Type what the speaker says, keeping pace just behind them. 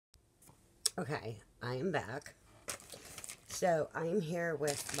Okay, I am back. So I'm here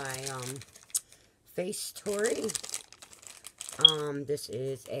with my face Tory. This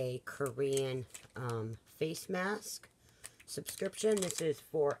is a Korean face mask subscription. This is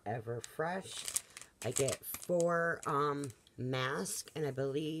Forever Fresh. I get 4 masks, and I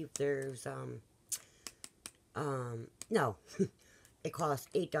believe there's no, it costs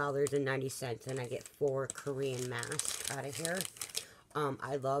 $8.90, and I get 4 Korean masks out of here.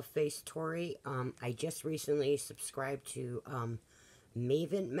 I love Face Tory. I just recently subscribed to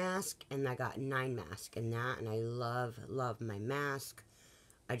Maven mask, and I got 9 masks in that, and I love my mask.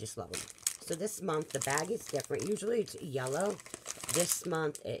 I just love them. So this month the bag is different. Usually it's yellow. This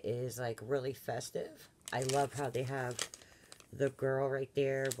month it is like really festive. I love how they have the girl right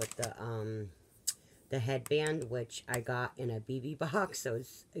there with the headband, which I got in a BB box, so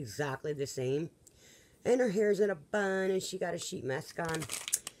it's exactly the same. And her hair's in a bun, and she got a sheet mask on.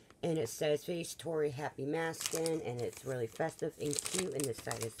 And it says Face Tory Happy Masking, and it's really festive and cute. And this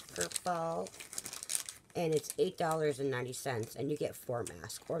side is purple. And it's $8.90, and you get 4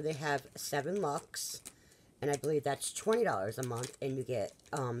 masks. Or they have 7 Lux, and I believe that's $20 a month, and you get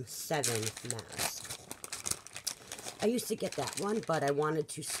 7 masks. I used to get that one, but I wanted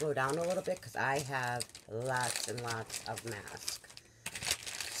to slow down a little bit because I have lots and lots of masks.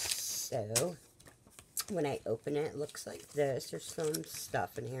 So when I open it, it looks like this. There's some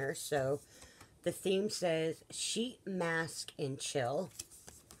stuff in here. So the theme says sheet mask and chill.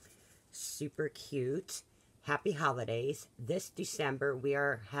 Super cute. Happy holidays. This December we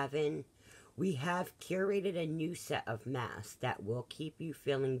have curated a new set of masks that will keep you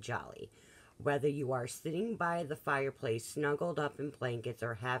feeling jolly. Whether you are sitting by the fireplace snuggled up in blankets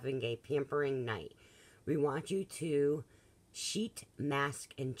or having a pampering night, we want you to sheet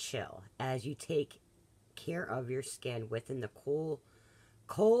mask and chill as you take care of your skin within the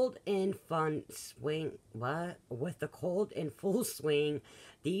cold and fun swing. What? With the cold in full swing,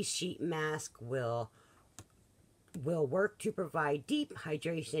 these sheet masks will work to provide deep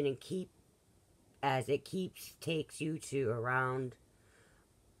hydration and takes you to around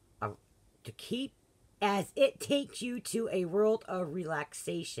as it takes you to a world of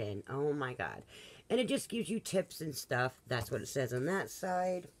relaxation. Oh my god. And it just gives you tips and stuff. That's what it says on that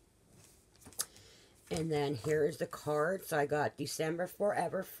side. And then here is the card. So I got December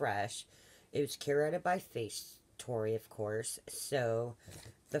Forever Fresh. It was curated by Face Tory, of course. So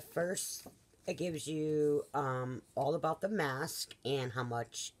the first, it gives you all about the mask and how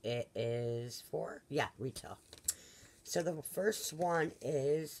much it is for. Yeah, retail. So the first one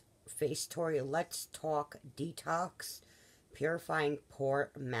is Face Tory Let's Talk Detox Purifying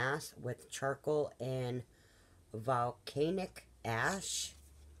Pore Mask with Charcoal and Volcanic Ash.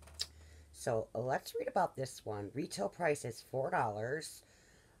 So let's read about this one. Retail price is $4.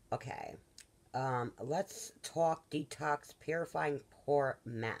 Okay. Let's Talk Detox Purifying Pore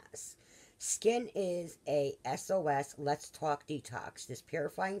Mask. Skin is a SOS. Let's Talk Detox. This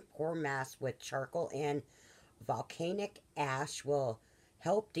purifying pore mask with charcoal and volcanic ash will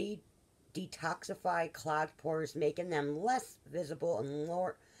help detoxify clogged pores, making them less visible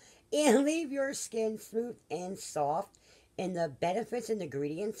and leave your skin smooth and soft. And the benefits and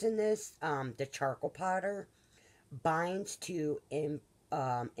ingredients in this, the charcoal powder binds to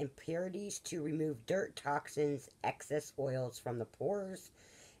impurities to remove dirt, toxins, excess oils from the pores.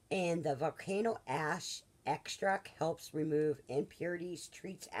 And the volcano ash extract helps remove impurities,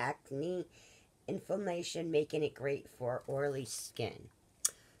 treats acne, inflammation, making it great for oily skin.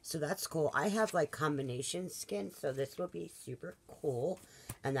 So that's cool. I have like combination skin, so this will be super cool.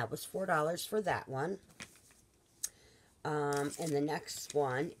 And that was $4 for that one. And the next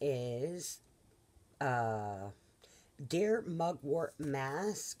one is Deer Mugwort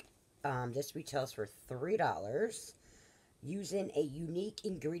Mask. This retails for $3 using a unique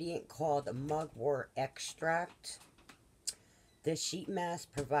ingredient called mugwort extract. This sheet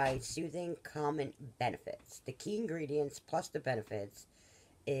mask provides soothing, calming benefits. The key ingredients plus the benefits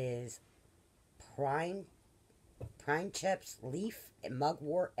is pine chips, leaf, and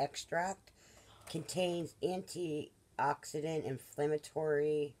mugwort extract. Contains antioxidant,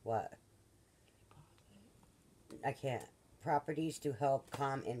 inflammatory, properties to help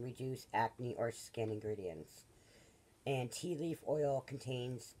calm and reduce acne or skin ingredients. And tea leaf oil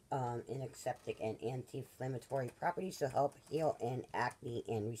contains antiseptic and anti-inflammatory properties to help heal in acne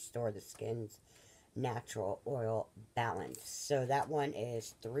and restore the skin's natural oil balance. So that one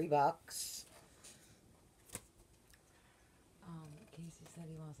is $3. Casey said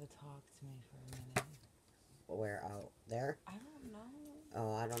he wants to talk to me for a minute. Where out there? I don't know.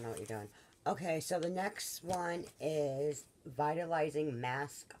 Oh, I don't know what you're doing. Okay, so the next one is Vitalizing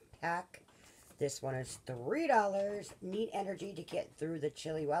Mask Pack. This one is $3. Need energy to get through the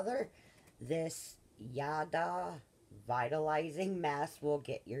chilly weather. This Yada Vitalizing Mask will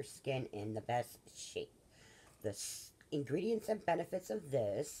get your skin in the best shape. The ingredients and benefits of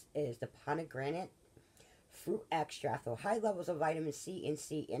this is the pomegranate fruit extract. So high levels of vitamin C and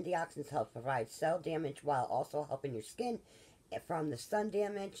C antioxidants help provide cell damage while also helping your skin from the sun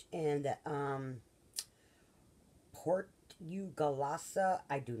damage. And the Portugalosa,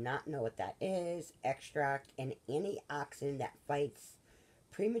 I do not know what that is, extract, an antioxidant that fights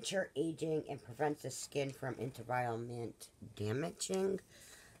premature aging and prevents the skin from environment damaging.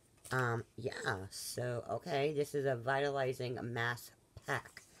 Yeah, so, okay, this is a vitalizing mask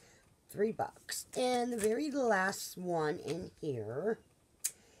pack. $3. And the very last one in here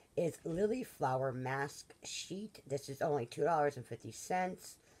is Lily Flower Mask Sheet. This is only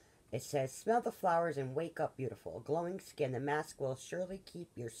 $2.50. It says, smell the flowers and wake up beautiful. Glowing skin. The mask will surely keep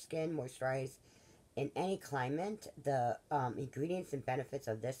your skin moisturized in any climate. The ingredients and benefits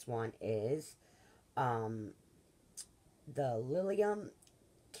of this one is the Lilium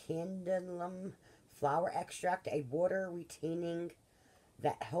Candidum flower extract, a water retaining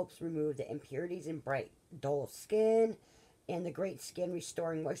that helps remove the impurities in bright, dull skin, and the great skin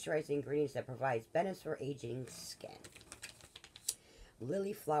restoring moisturizing ingredients that provides benefits for aging skin.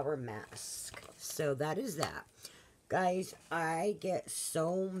 Lily Flower Mask. So that is that. Guys, I get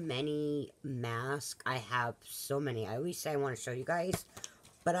so many masks. I have so many. I always say I want to show you guys,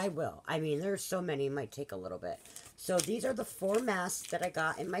 but I will. I mean, there's so many. It might take a little bit. So these are the 4 masks that I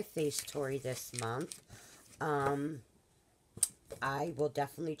got in my face Tory this month. I will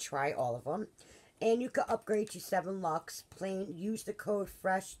definitely try all of them. And you can upgrade to 7 Lux. Plain, use the code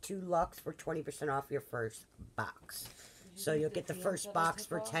FRESH2LUX for 20% off your first box. So you'll get the first box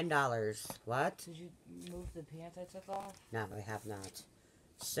for $10. What? Did you move the pants I took off? No, I have not.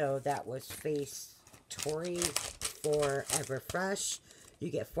 So that was Face Tory Forever Fresh. You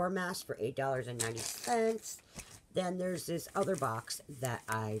get 4 masks for $8.90. Then there's this other box that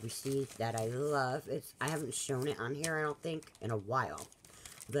I received that I love. I haven't shown it on here, I don't think, in a while.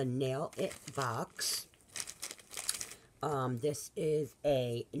 The Nail It box. This is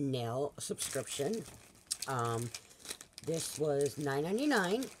a nail subscription. This was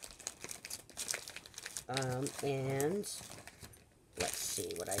 $9.99. And let's see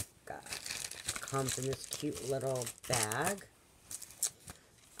what I got. Comes in this cute little bag.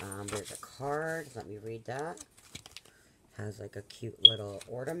 There's a card. Let me read that. Has like a cute little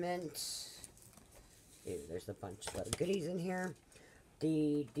ornament. Ew, there's a bunch of little goodies in here.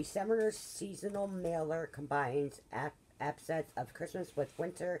 The December seasonal mailer combines upsets of Christmas with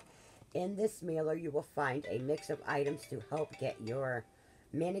winter. In this mailer, you will find a mix of items to help get your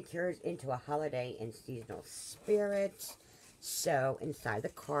manicures into a holiday and seasonal spirit. So inside the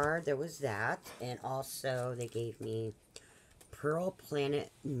card, there was that. And also, they gave me Pearl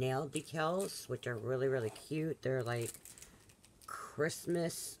Planet nail decals, which are really, really cute. They're like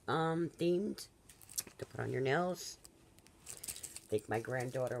Christmas themed to put on your nails. I think my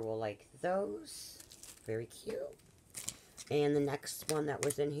granddaughter will like those. Very cute. And the next one that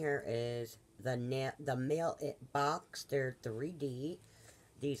was in here is the Mail It box. They're 3D.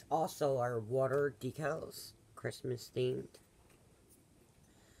 These also are water decals, Christmas themed.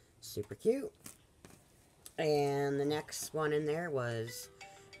 Super cute. And the next one in there was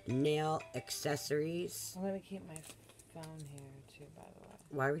nail accessories. I'm gonna keep my phone here too, by the way.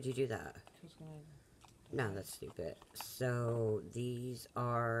 Why would you do that? Who's gonna? No, that's stupid. So these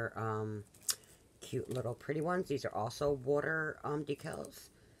are cute little pretty ones. These are also water decals.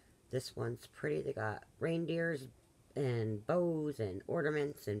 This one's pretty. They got reindeers and bows and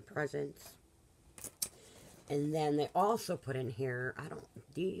ornaments and presents. And then they also put in here,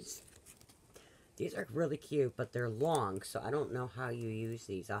 these are really cute, but they're long, so I don't know how you use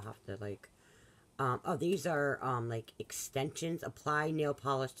these. I'll have to like, oh, these are like extensions. Apply nail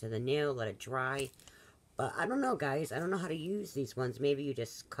polish to the nail, let it dry. But I don't know, guys. I don't know how to use these ones. Maybe you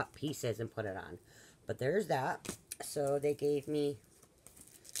just cut pieces and put it on. But there's that. So they gave me,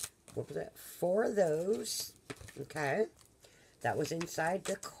 what was it? 4 of those. Okay. That was inside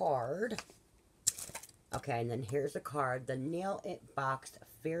the card. Okay, and then here's the card. The Nail It box,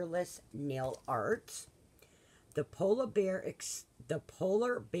 Fearless Nail Art. The polar bear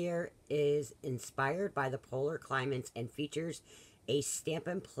is inspired by the polar climates and features a stamp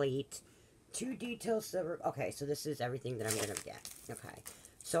and plate. 2 detailed silver. Okay, so this is everything that I'm going to get. Okay.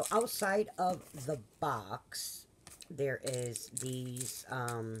 So outside of the box, there is these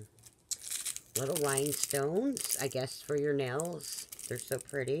little rhinestones, I guess, for your nails. They're so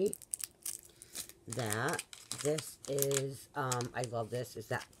pretty. This is, I love this, is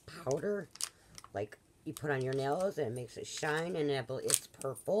that powder like you put on your nails and it makes it shine, and it's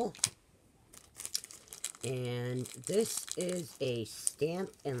purple. And this is a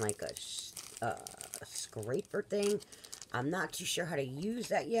stamp and like a scraper thing. I'm not too sure how to use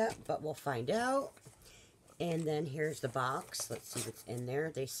that yet, but we'll find out. And then here's the box. Let's see what's in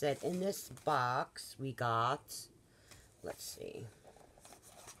there. They said in this box we got, let's see.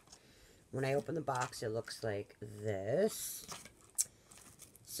 When I open the box, it looks like this.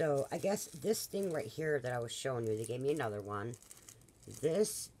 So I guess this thing right here that I was showing you, they gave me another one.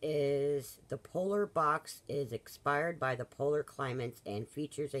 This is, the polar box is expired by the polar climates and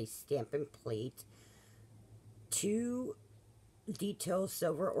features a stamping plate, 2 detailed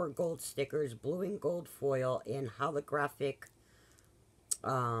silver or gold stickers, blue and gold foil, and holographic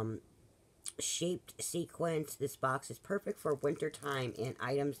shaped sequence. This box is perfect for winter time and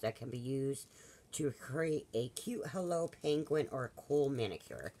items that can be used to create a cute hello penguin or a cool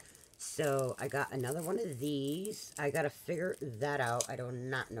manicure. So I got another one of these. I gotta figure that out. I do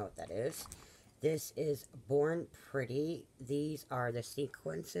not know what that is. This is Born Pretty. These are the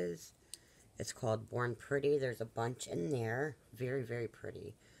sequences. It's called Born Pretty. There's a bunch in there. Very, very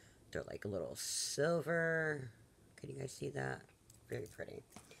pretty. They're like a little silver. Can you guys see that? Very pretty.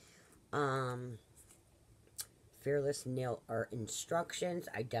 Fearless nail art instructions.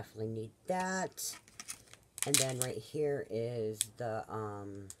 I definitely need that. And then right here is the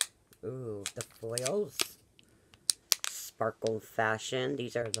the foils. Sparkle Fashion.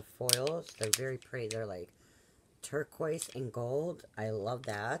 These are the foils. They're very pretty. They're like turquoise and gold. I love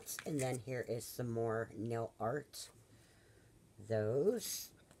that. And then here is some more nail art.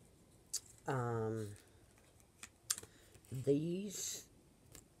 Those. These.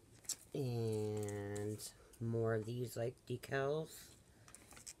 And more of these like decals.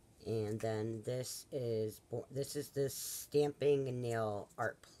 And then this is the stamping nail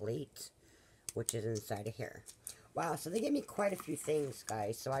art plate, which is inside of here. Wow, so they gave me quite a few things,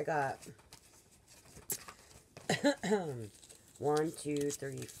 guys. So I got 1, 2,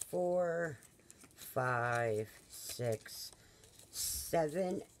 3, 4, 5, 6,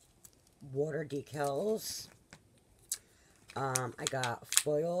 7 water decals. I got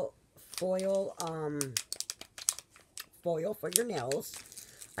foil for your nails.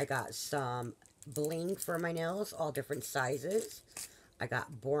 I got some bling for my nails, all different sizes. I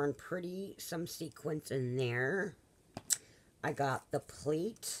got Born Pretty, some sequins in there. I got the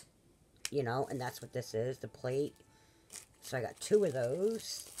plate, you know, and that's what this is, the plate. So I got 2 of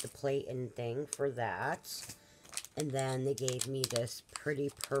those, the plate and thing for that. And then they gave me this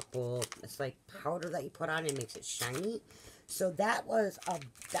pretty purple, it's like powder that you put on and makes it shiny. So that was a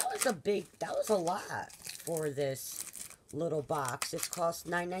lot for this little box. It cost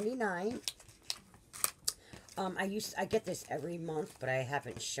 $9.99. I get this every month, but I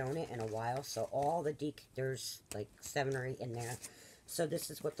haven't shown it in a while. So all the there's like 7 or 8 in there. So this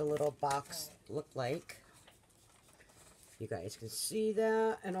is what the little box looked like. You guys can see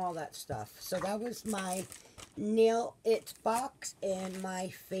that and all that stuff. So that was my Nail It box and my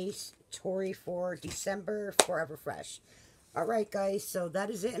face Tory for December Forever Fresh. Alright guys, so that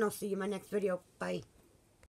is it, and I'll see you in my next video. Bye.